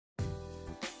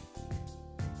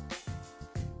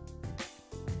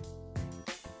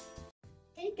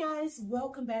Guys,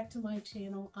 welcome back to my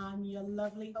channel. I'm your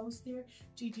lovely host here,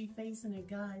 Gigi Facing. And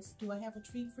guys, do I have a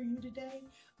treat for you today?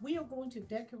 We are going to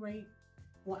decorate,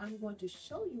 well, I'm going to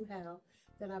show you how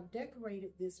that I've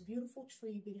decorated this beautiful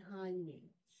tree behind me.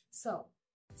 So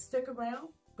stick around,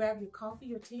 grab your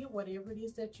coffee or tea or whatever it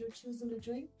is that you're choosing to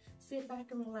drink. Sit back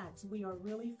and relax. We are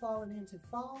really falling into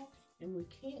fall, and we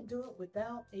can't do it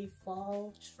without a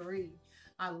fall tree.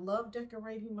 I love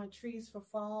decorating my trees for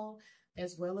fall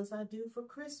as well as I do for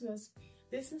Christmas.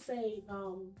 This is a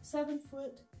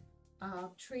 7-foot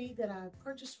tree that I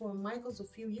purchased from Michael's a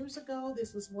few years ago.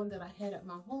 This was one that I had at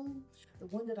my home. The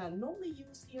one that I normally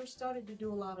use here started to do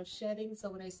a lot of shedding. So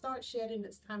when they start shedding,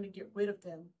 it's time to get rid of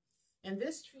them. And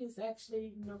this tree is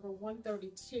actually number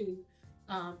 132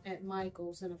 at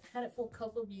Michael's, and I've had it for a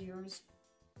couple of years.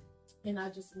 And I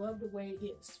just love the way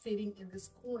it's fitting in this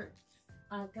corner.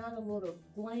 I got a little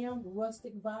glam,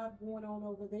 rustic vibe going on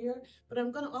over there, but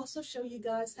I'm going to also show you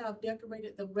guys how I've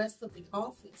decorated the rest of the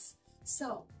office.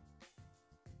 So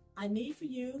I need for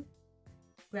you,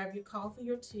 grab your coffee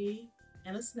or tea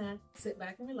and a snack, sit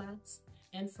back and relax.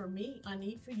 And for me, I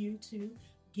need for you to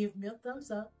give me a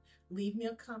thumbs up, leave me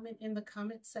a comment in the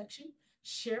comment section,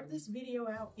 share this video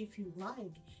out if you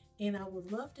like. And I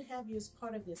would love to have you as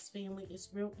part of this family. It's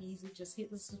real easy. Just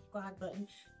hit the subscribe button.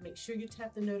 Make sure you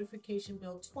tap the notification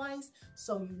bell twice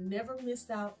so you never miss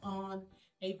out on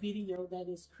a video that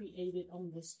is created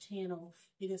on this channel.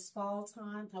 It is fall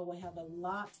time. I will have a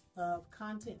lot of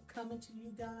content coming to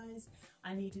you guys.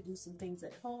 I need to do some things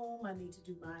at home. I need to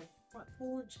do my front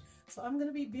porch. So I'm going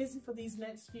to be busy for these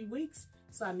next few weeks.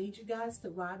 So I need you guys to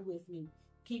ride with me.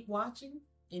 Keep watching,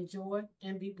 enjoy,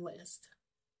 and be blessed.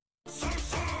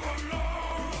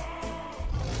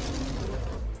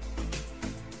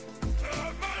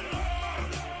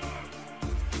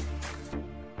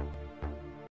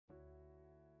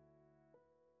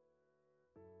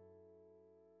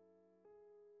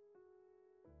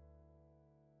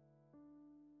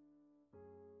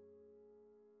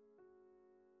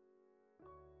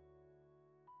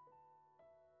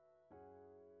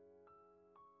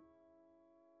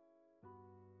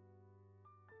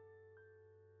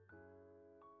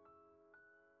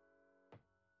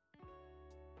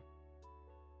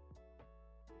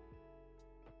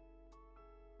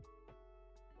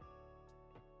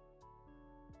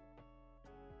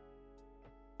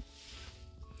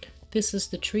 This is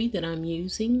the tree that I'm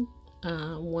using,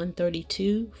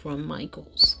 132 from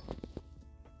Michael's.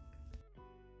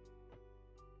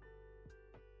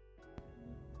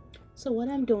 So what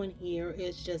I'm doing here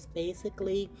is just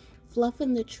basically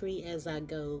fluffing the tree as I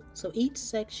go. So each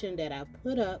section that I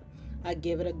put up, I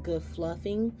give it a good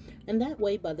fluffing, and that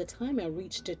way by the time I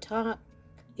reach the top,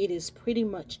 it is pretty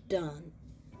much done.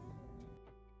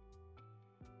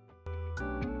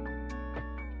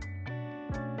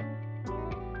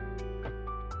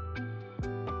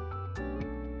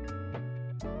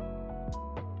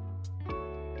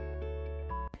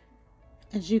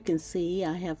 As you can see,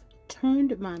 I have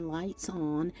turned my lights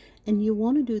on, and you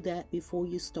want to do that before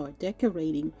you start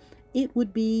decorating. It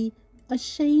would be a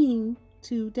shame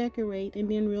to decorate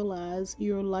and then realize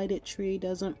your lighted tree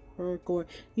doesn't work or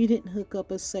you didn't hook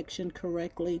up a section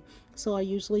correctly. So I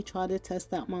usually try to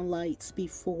test out my lights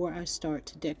before I start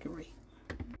to decorate.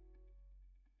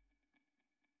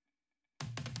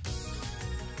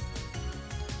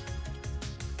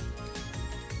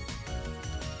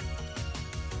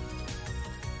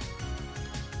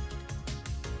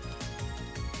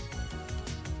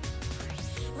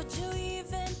 Would you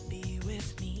even be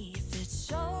with me if it's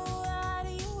so out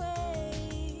of your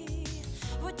way?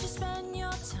 Would you spend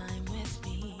your time with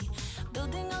me,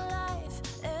 building a life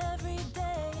every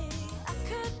day? I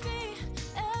could be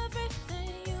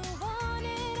everything you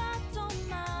wanted, I don't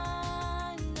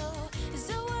mind, no. Is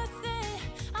it worth it?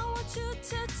 I want you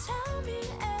to tell me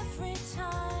every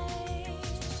time.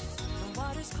 The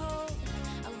water's cold,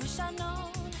 I wish I'd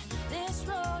known this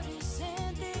road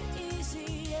isn't the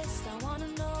easiest. I wanna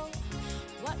know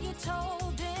what you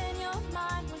told in your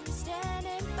mind when you're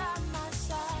standing by my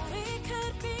side. We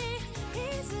could be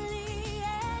easily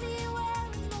anywhere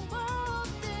in the world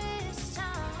this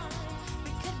time.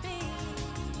 We could be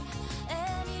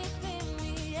anything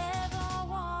we ever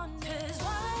wanted. 'Cause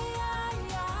why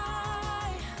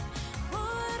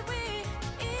would we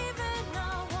even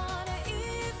not wanna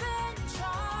even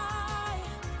try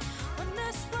when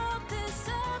this world is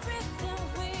everything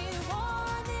we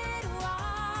wanted?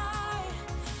 Why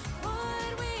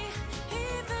would we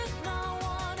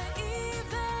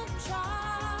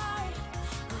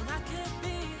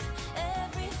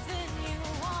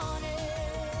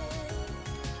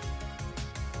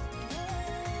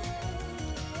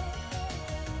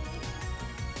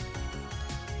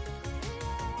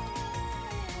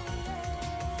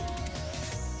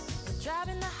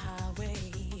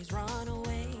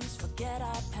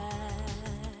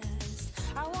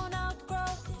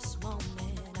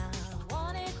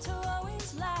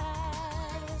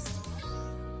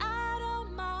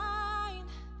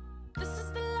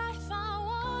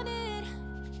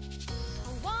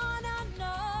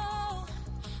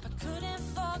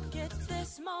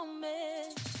this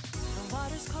moment. The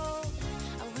water's cold,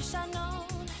 I wish I'd known.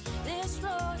 This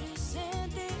road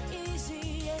isn't the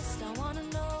easiest. I wanna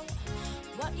know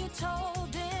what you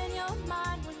told in your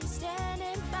mind when you're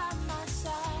standing by my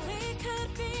side. We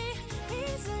could be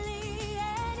easily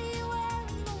anywhere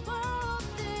in the world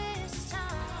this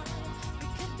time. We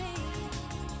could be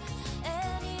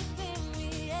anything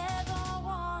we ever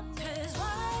wanted. 'Cause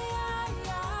why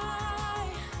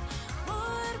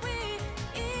would we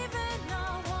even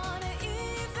not wanna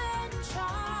even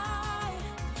try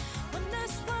when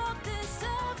this world is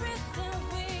everything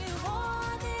we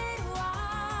wanted?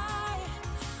 Why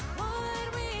would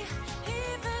we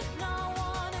even not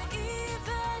wanna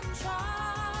even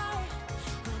try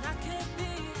when I could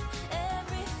be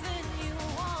everything you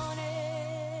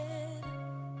wanted?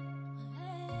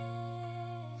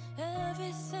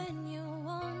 Everything you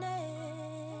wanted.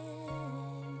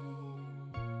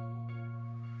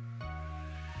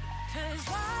 'Cause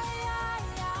why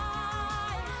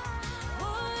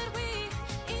would we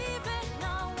even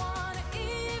not wanna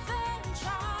even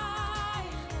try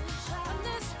when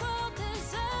this world is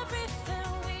everything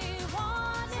we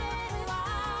wanted?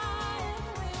 Why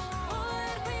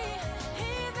would we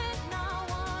even not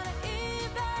wanna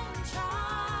even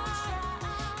try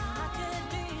when I could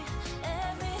be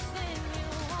everything you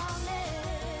wanted?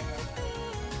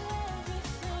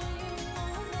 Everything you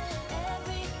wanted.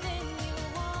 Everything you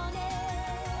wanted.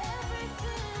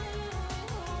 Everything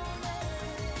you wanted.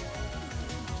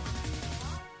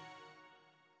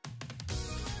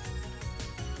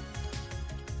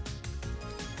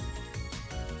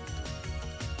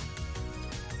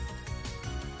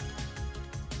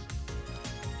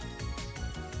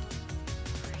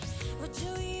 Would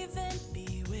you even be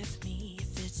with me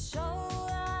if it's so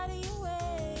out of your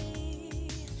way?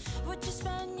 Would you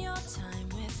spend your time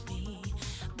with me,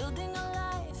 building a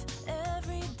life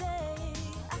every day?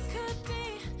 I could be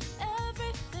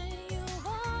everything you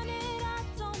wanted. I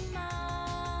don't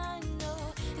mind. No,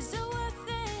 is it worth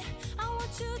it? I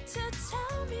want you to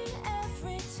tell me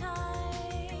every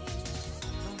time.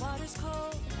 The water's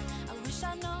cold, I wish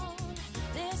I'd known.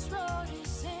 This road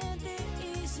isn't the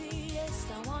easiest.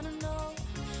 I wanna know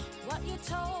what you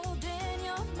told in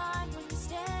your mind when you're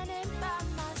standing by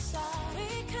my side. We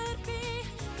could be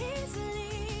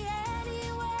easily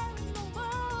anywhere in the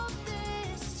world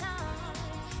this time.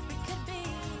 We could be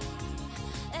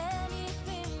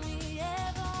anything we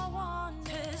ever wanted.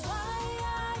 'Cause why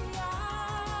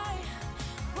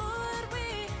would we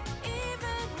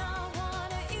even not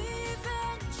wanna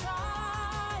even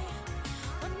try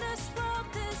when this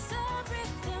world is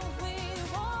everything we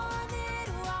wanted?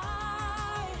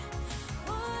 Why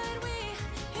would we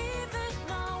even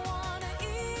not wanna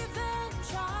even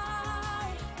try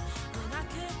when I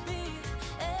could be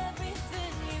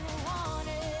everything you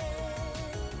wanted?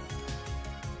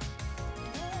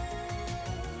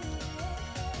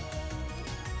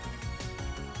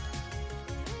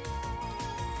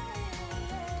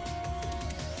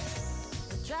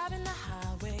 We're driving the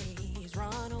highways,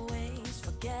 runaways,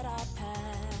 forget our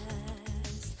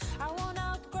past. I won't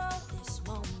outgrow this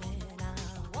moment.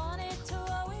 I want it to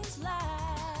always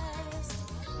last.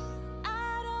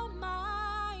 I don't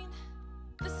mind.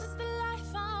 This is the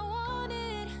life I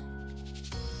wanted.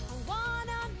 I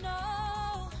wanna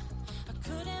know I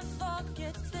couldn't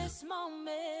forget this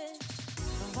moment.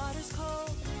 The water's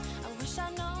cold, I wish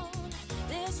I'd known.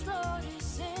 This road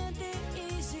isn't the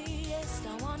easiest.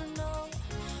 I wanna know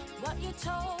what you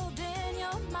told in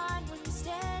your mind when you're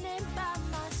standing by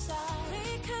my side. We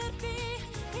could be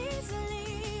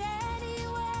easily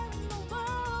anywhere in the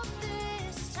world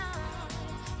this time.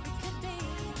 We could be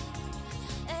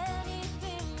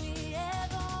anything we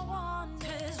ever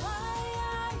wanted. 'Cause why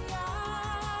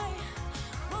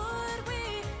would we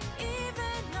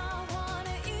even not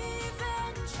wanna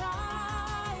even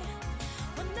try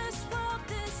when this world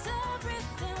is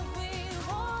everything we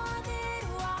wanted?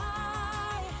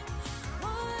 Why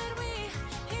would we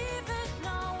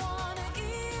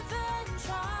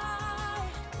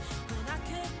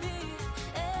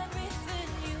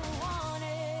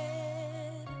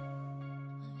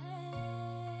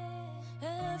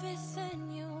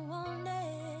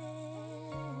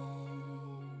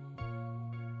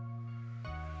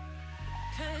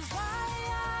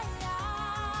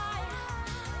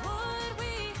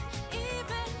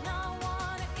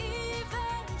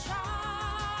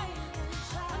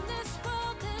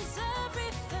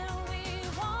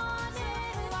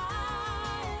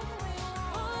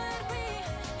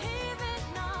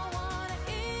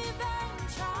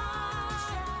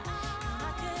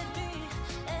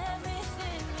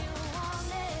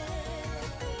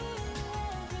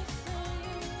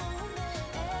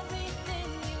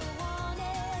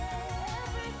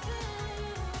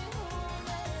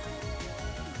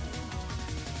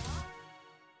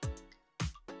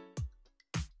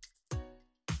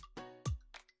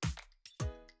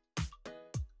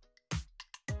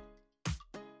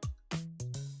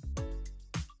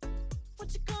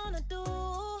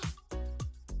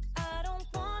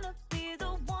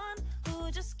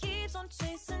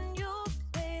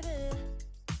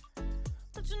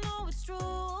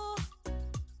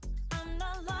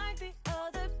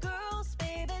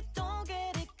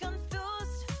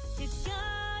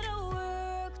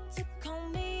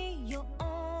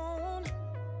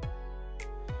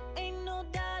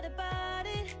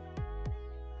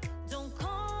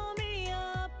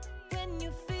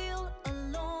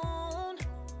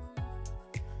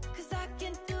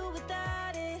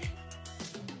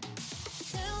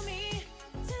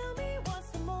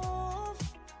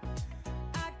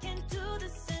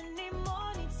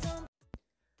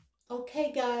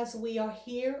Okay guys, we are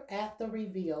here at the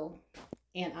reveal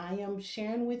and I am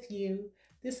sharing with you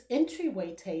this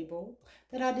entryway table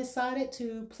that I decided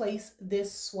to place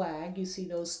this swag. You see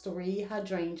those 3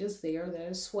 hydrangeas there,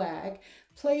 there's swag.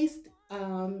 Placed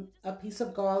a piece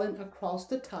of garland across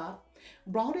the top,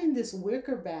 brought in this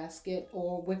wicker basket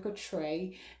or wicker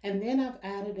tray, and then I've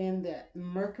added in that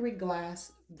mercury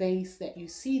glass vase that you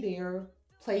see there,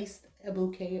 placed a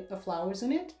bouquet of flowers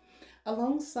in it.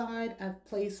 Alongside, I've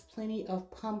placed plenty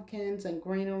of pumpkins and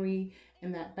greenery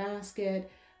in that basket,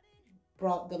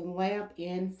 brought the lamp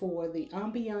in for the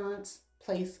ambiance,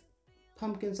 placed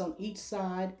pumpkins on each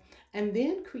side, and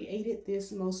then created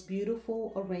this most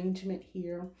beautiful arrangement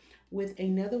here with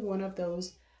another one of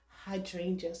those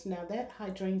hydrangeas. Now that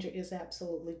hydrangea is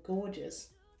absolutely gorgeous.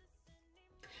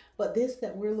 But this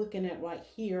that we're looking at right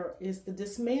here is the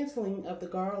dismantling of the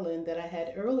garland that I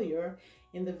had earlier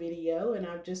in the video, and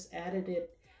I've just added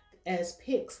it as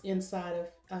picks inside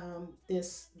of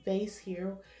this vase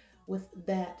here with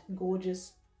that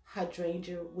gorgeous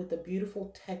hydrangea with a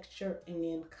beautiful texture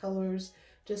and colors,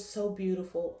 just so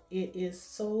beautiful. It is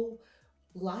so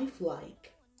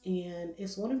lifelike, and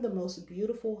it's one of the most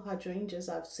beautiful hydrangeas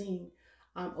I've seen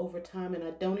over time, and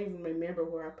I don't even remember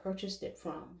where I purchased it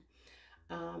from.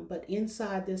 But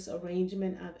inside this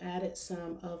arrangement, I've added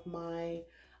some of my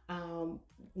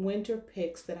winter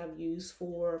picks that I've used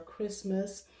for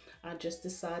Christmas. I just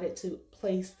decided to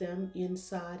place them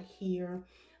inside here.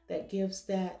 That gives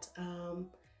that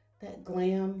that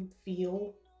glam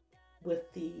feel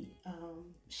with the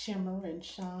shimmer and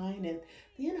shine. And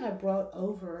then I brought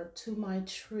over to my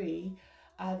tree,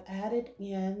 I've added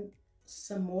in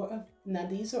some more of, now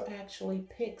these are actually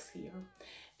picks here.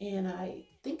 And I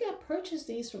think I purchased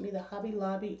these from either Hobby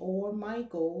Lobby or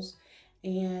Michael's,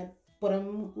 but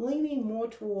I'm leaning more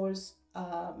towards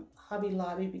Hobby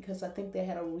Lobby because I think they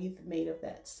had a wreath made of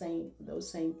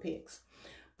those same picks.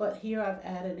 But here I've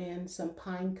added in some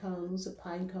pine cones, the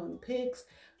pine cone picks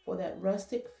for that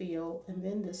rustic feel, and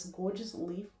then this gorgeous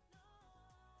leaf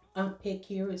pick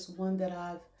here is one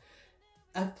that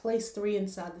I've placed 3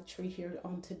 inside the tree here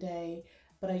on today.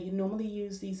 But I normally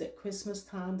use these at Christmas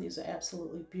time. These are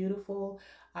absolutely beautiful.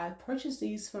 I purchased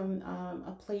these from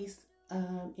a place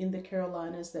in the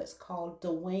Carolinas that's called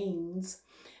Dwayne's,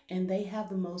 and they have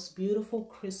the most beautiful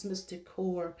Christmas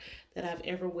decor that I've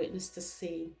ever witnessed to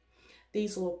see.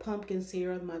 These little pumpkins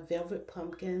here are my velvet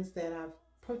pumpkins that I've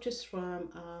purchased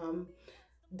from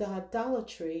the Dollar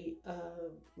Tree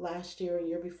last year, a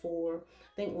year before.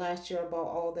 I think last year I bought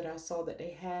all that I saw that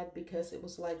they had because it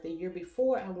was like the year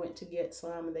before I went to get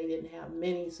some and they didn't have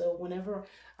many. So whenever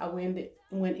I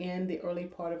went in the early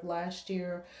part of last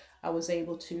year, I was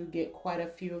able to get quite a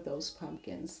few of those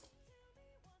pumpkins.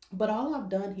 But all I've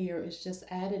done here is just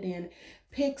added in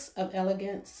picks of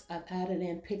elegance. I've added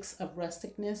in picks of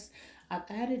rusticness. I've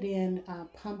added in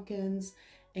pumpkins,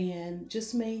 and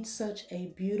just made such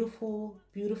a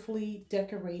beautifully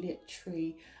decorated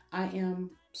tree. I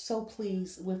am so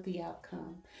pleased with the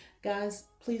outcome. Guys,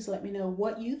 please let me know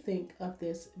what you think of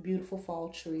this beautiful fall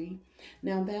tree.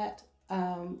 Now that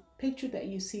picture that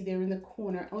you see there in the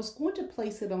corner, I was going to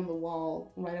place it on the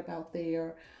wall right about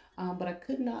there, but I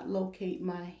could not locate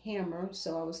my hammer,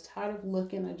 so I was tired of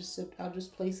looking. I just said I'll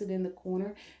just place it in the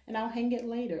corner and I'll hang it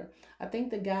later. I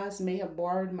think the guys may have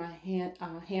borrowed my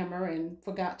hammer and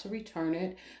forgot to return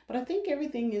it, but I think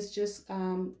everything is just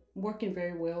working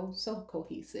very well, so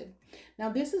cohesive. Now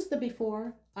this is the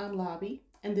before lobby,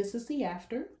 and this is the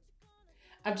after.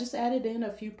 I've just added in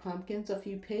a few pumpkins, a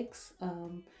few picks,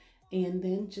 and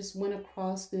then just went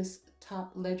across this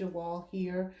top ledger wall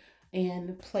here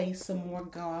and place some more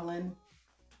garland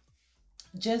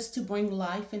just to bring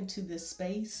life into this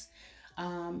space.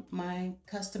 My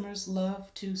customers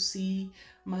love to see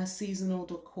my seasonal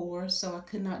decor, so I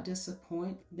could not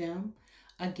disappoint them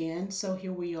again. So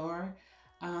here we are.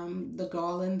 The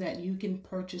garland that you can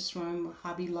purchase from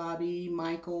Hobby Lobby,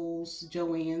 Michael's,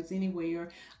 Joann's,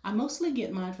 anywhere. I mostly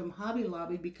get mine from Hobby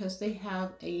Lobby because they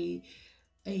have a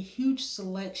huge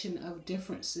selection of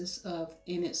differences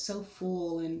and it's so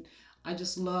full, and I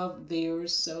just love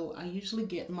theirs. So I usually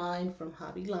get mine from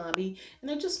Hobby Lobby,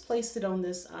 and I just placed it on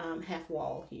this half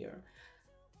wall here.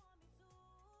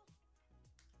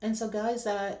 And so guys,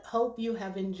 I hope you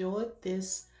have enjoyed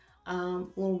this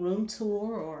little room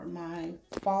tour or my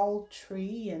fall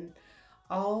tree and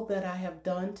all that I have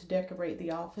done to decorate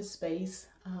the office space,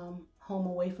 home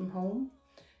away from home.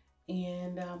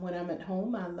 And when I'm at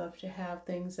home, I love to have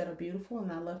things that are beautiful and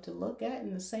I love to look at,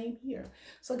 and the same here.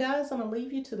 So guys, I'm gonna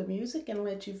leave you to the music and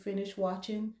let you finish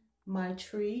watching my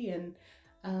tree and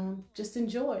just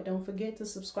enjoy it. Don't forget to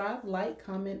subscribe, like,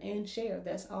 comment, and share.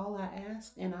 That's all I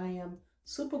ask, and I am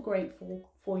super grateful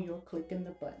for your clicking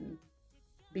the button.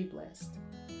 Be blessed.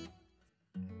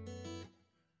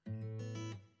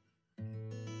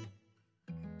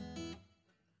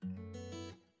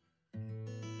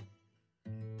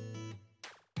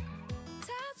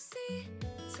 Topsy